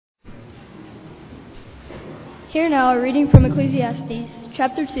Hear now a reading from Ecclesiastes,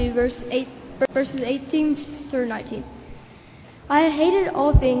 chapter 2, verses 18 through 19. I had hated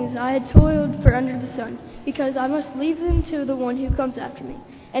all things I had toiled for under the sun, because I must leave them to the one who comes after me.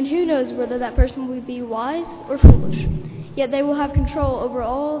 And who knows whether that person will be wise or foolish? Yet they will have control over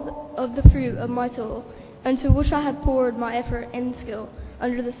all of the fruit of my toil, into which I have poured my effort and skill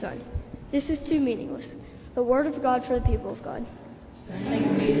under the sun. This is too meaningless. The word of God for the people of God.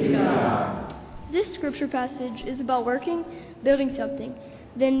 Thanks be to God. This scripture passage is about working, building something,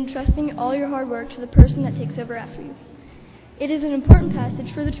 then trusting all your hard work to the person that takes over after you. It is an important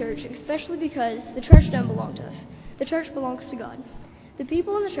passage for the church, especially because the church doesn't belong to us. The church belongs to God. The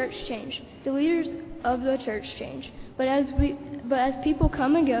people in the church change. The leaders of the church change. But as people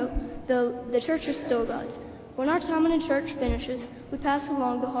come and go, the church is still God's. When our time in the church finishes, we pass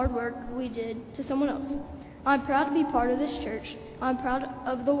along the hard work we did to someone else. I'm proud to be part of this church. I'm proud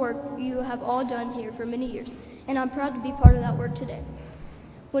of the work you have all done here for many years, and I'm proud to be part of that work today.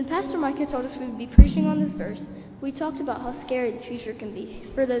 When Pastor Micah told us we would be preaching on this verse, we talked about how scary the future can be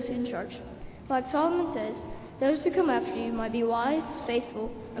for those in charge. Like Solomon says, those who come after you might be wise,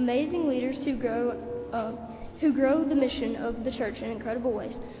 faithful, amazing leaders who grow the mission of the church in incredible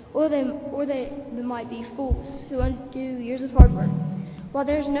ways, or they might be fools who undo years of hard work. While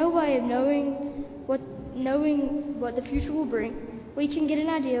there's no way of knowing what the future will bring, we can get an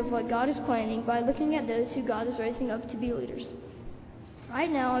idea of what God is planning by looking at those who God is raising up to be leaders.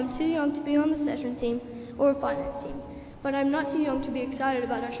 Right now, I'm too young to be on the session team or a finance team, but I'm not too young to be excited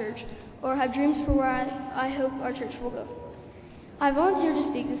about our church or have dreams for where I hope our church will go. I volunteered to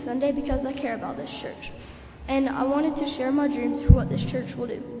speak this Sunday because I care about this church, and I wanted to share my dreams for what this church will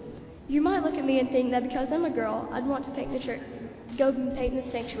do. You might look at me and think that because I'm a girl, I'd want to paint the church, go and paint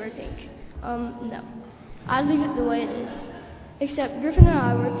the sanctuary pink. No. I'd leave it the way it is. Except Griffin and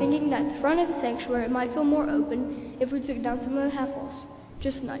I were thinking that the front of the sanctuary might feel more open if we took down some of the half walls.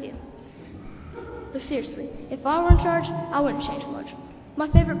 Just an idea. But seriously, if I were in charge, I wouldn't change much. My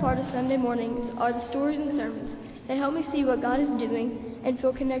favorite part of Sunday mornings are the stories and sermons. They help me see what God is doing and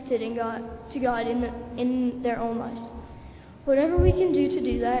feel connected to God in their own lives. Whatever we can do to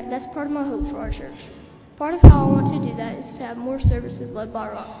do that, that's part of my hope for our church. Part of how I want to do that is to have more services led by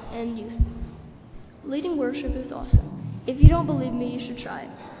rock and youth. Leading worship is awesome. If you don't believe me, you should try it.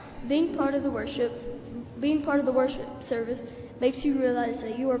 Being part of the worship service makes you realize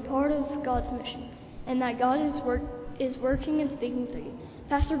that you are part of God's mission and that God is working and speaking through you.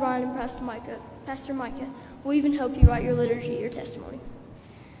 Pastor Brian and Pastor Micah will even help you write your liturgy, your testimony.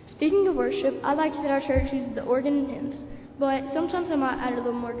 Speaking of worship, I like that our church uses the organ and hymns, but sometimes I might add a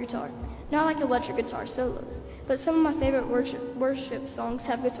little more guitar. Not like electric guitar solos, but some of my favorite worship songs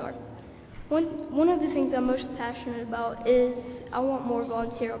have guitar. One of the things I'm most passionate about is I want more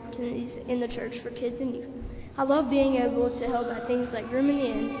volunteer opportunities in the church for kids and youth. I love being able to help at things like grooming the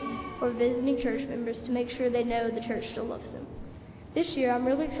ends or visiting church members to make sure they know the church still loves them. This year, I'm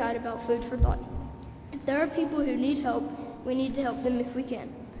really excited about Food for Thought. If there are people who need help, we need to help them if we can.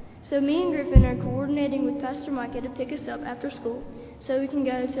 So me and Griffin are coordinating with Pastor Micah to pick us up after school so we can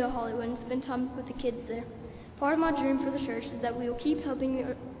go to Hollywood and spend time with the kids there. Part of my dream for the church is that we will keep helping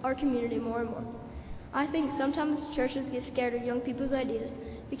our community more and more. I think sometimes churches get scared of young people's ideas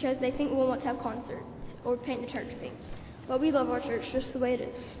because they think we'll want to have concerts or paint the church pink. But we love our church just the way it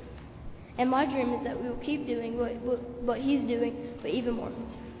is. And my dream is that we will keep doing what he's doing, but even more.